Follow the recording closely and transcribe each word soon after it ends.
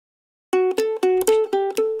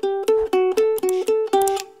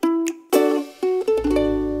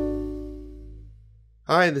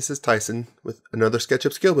Hi, this is Tyson with another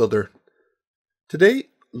SketchUp Skill Builder. Today,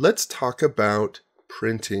 let's talk about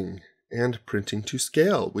printing and printing to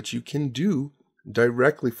scale, which you can do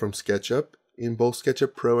directly from SketchUp in both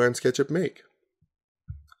SketchUp Pro and SketchUp Make.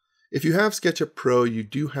 If you have SketchUp Pro, you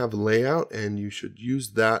do have layout, and you should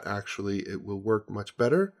use that. Actually, it will work much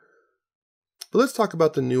better. But let's talk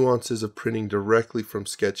about the nuances of printing directly from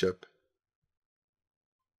SketchUp.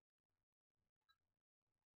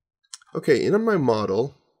 Okay, in my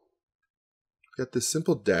model, I've got this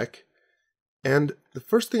simple deck, and the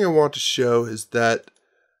first thing I want to show is that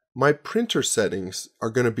my printer settings are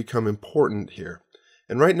going to become important here.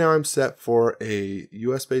 And right now I'm set for a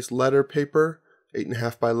US-based letter paper,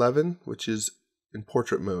 8.5 by 11, which is in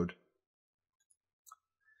portrait mode.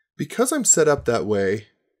 Because I'm set up that way,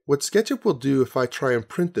 what SketchUp will do if I try and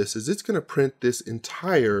print this is it's going to print this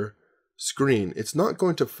entire screen. It's not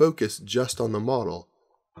going to focus just on the model.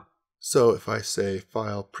 So if I say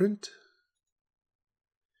File, Print,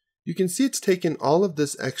 you can see it's taken all of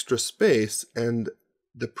this extra space, and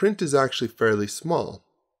the print is actually fairly small.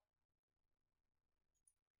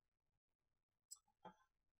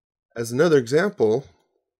 As another example,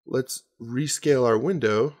 let's rescale our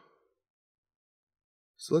window.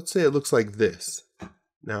 So let's say it looks like this.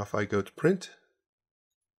 Now if I go to print,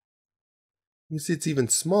 you can see it's even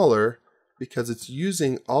smaller because it's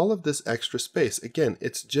using all of this extra space. Again,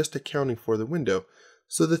 it's just accounting for the window.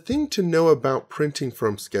 So the thing to know about printing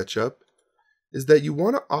from SketchUp is that you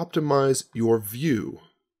want to optimize your view.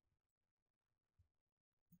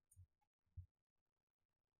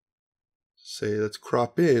 Say let's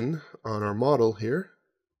crop in on our model here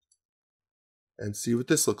and see what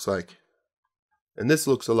this looks like. And this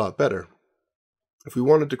looks a lot better. If we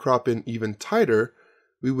wanted to crop in even tighter,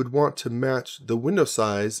 we would want to match the window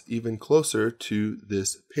size even closer to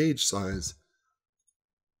this page size.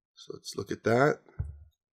 So let's look at that.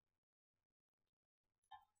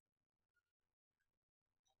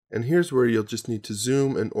 And here's where you'll just need to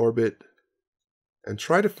zoom and orbit and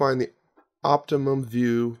try to find the optimum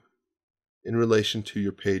view in relation to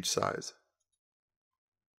your page size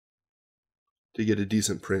to get a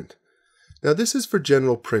decent print. Now this is for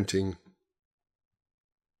general printing.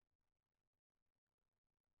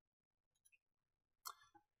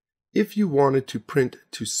 If you wanted to print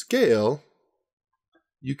to scale,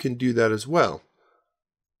 you can do that as well.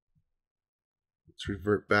 Let's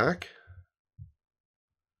revert back.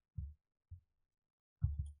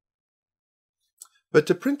 But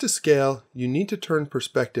to print to scale, you need to turn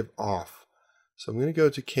perspective off. So I'm going to go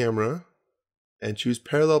to Camera and choose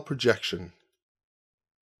Parallel Projection.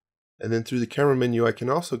 And then through the camera menu, I can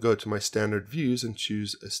also go to my standard views and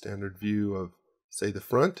choose a standard view of, say, the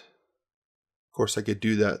front. Of course, I could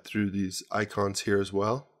do that through these icons here as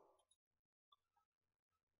well.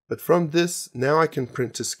 But from this, now I can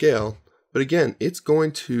print to scale. But again, it's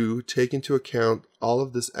going to take into account all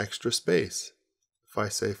of this extra space. If I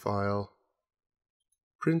say File,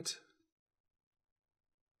 Print,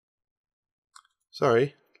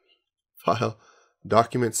 File,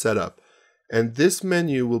 Document Setup. And this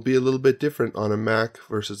menu will be a little bit different on a Mac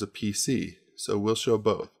versus a PC. So we'll show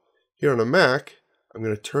both. Here on a Mac, I'm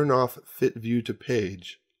going to turn off Fit View to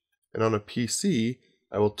Page. And on a PC,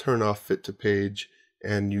 I will turn off Fit to Page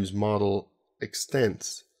and use Model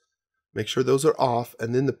Extents. Make sure those are off,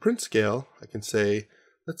 and then the print scale, I can say,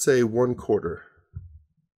 let's say 1/4.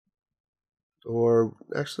 Or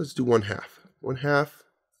actually, let's do 1/2. 1/2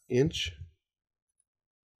 inch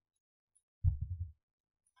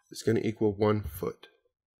is going to equal 1 foot.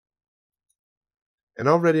 And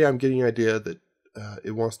already I'm getting an idea that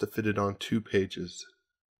it wants to fit it on 2 pages.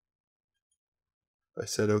 I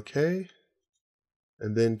said OK,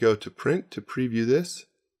 and then go to print to preview this.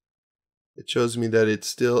 It shows me that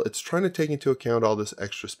it's trying to take into account all this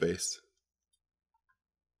extra space.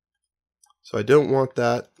 So I don't want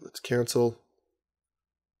that. Let's cancel.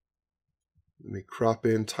 Let me crop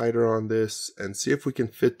in tighter on this and see if we can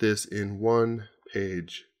fit this in 1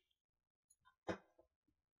 page.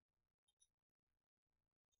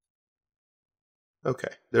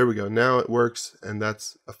 Okay, there we go. Now it works, and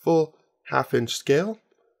that's a full 1/2 inch scale.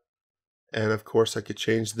 And of course, I could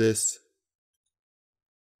change this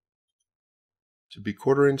to be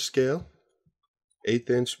 1/4 inch scale,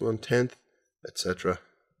 1/8 inch, 1/10, etc.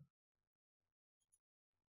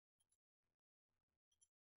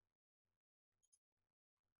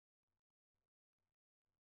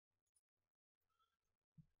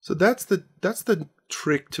 So that's the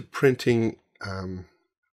trick to printing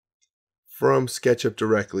from SketchUp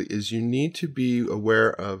directly, is you need to be aware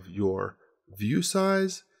of your view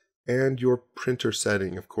size and your printer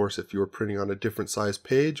setting. Of course, if you're printing on a different size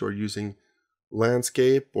page or using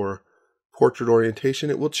landscape or portrait orientation,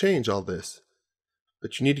 it will change all this.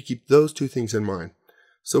 But you need to keep those two things in mind.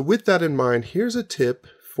 So with that in mind, here's a tip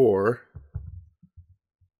for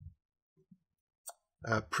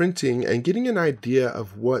printing and getting an idea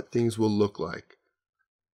of what things will look like.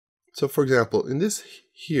 So for example, in this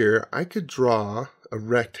here, I could draw a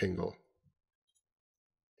rectangle.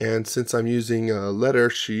 And since I'm using a letter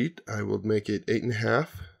sheet, I will make it 8.5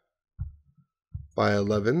 by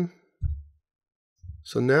 11.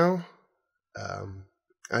 So now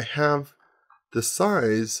I have the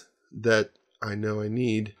size that I know I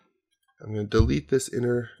need. I'm going to delete this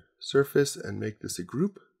inner surface and make this a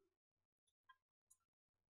group.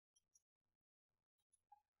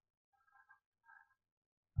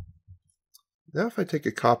 Now if I take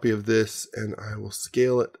a copy of this and I will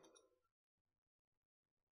scale it.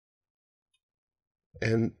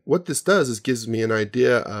 And what this does is gives me an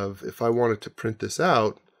idea of if I wanted to print this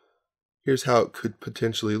out, here's how it could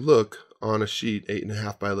potentially look on a sheet,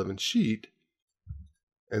 8.5 by 11 sheet.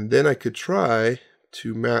 And then I could try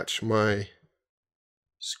to match my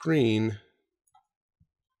screen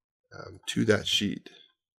to that sheet.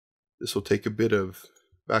 This will take a bit of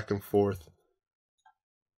back and forth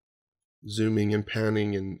zooming and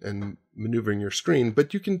panning and maneuvering your screen,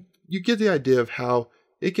 but you get the idea of how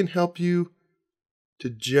it can help you to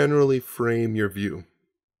generally frame your view.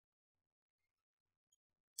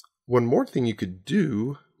 One more thing you could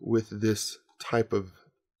do with this type of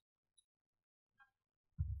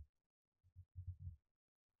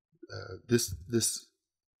this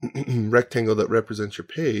rectangle that represents your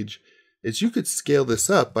page is you could scale this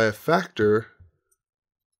up by a factor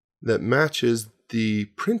that matches the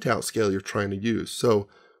printout scale you're trying to use. So,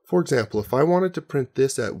 for example, if I wanted to print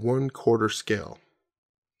this at 1/4 scale,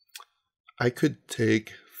 I could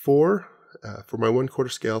take 4, for my 1/4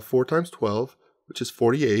 scale, 4 times 12, which is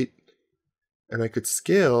 48, and I could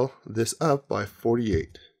scale this up by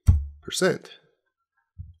 48%.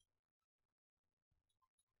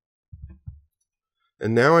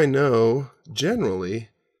 And now I know, generally,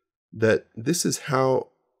 that this is how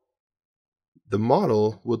the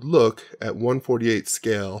model would look at 1/48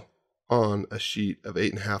 scale on a sheet of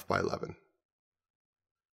 8.5 by 11.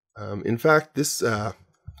 In fact, this I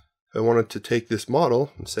wanted to take this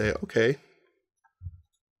model and say, okay,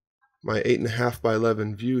 my 8.5 by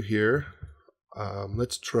 11 view here,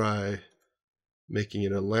 let's try making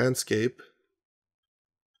it a landscape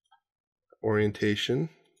orientation.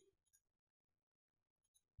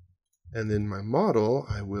 And then my model,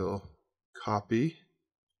 I will copy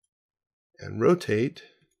and rotate.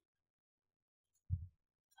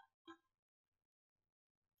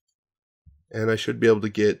 And I should be able to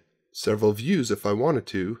get several views if I wanted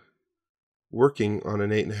to, working on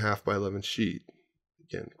an 8.5 by 11 sheet.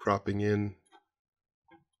 Again, cropping in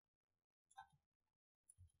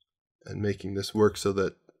and making this work so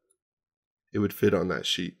that it would fit on that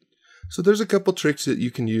sheet. So there's a couple tricks that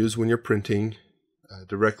you can use when you're printing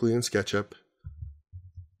directly in SketchUp.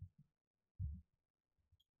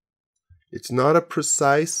 It's not a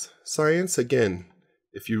precise science. Again,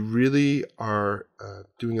 if you really are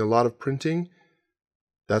doing a lot of printing,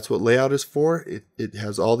 that's what layout is for. It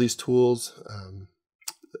has all these tools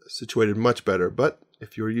situated much better. But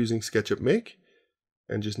if you're using SketchUp Make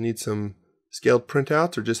and just need some scaled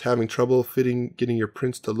printouts or just having trouble getting your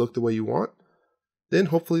prints to look the way you want, then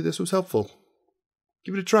hopefully this was helpful.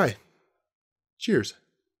 Give it a try. Cheers.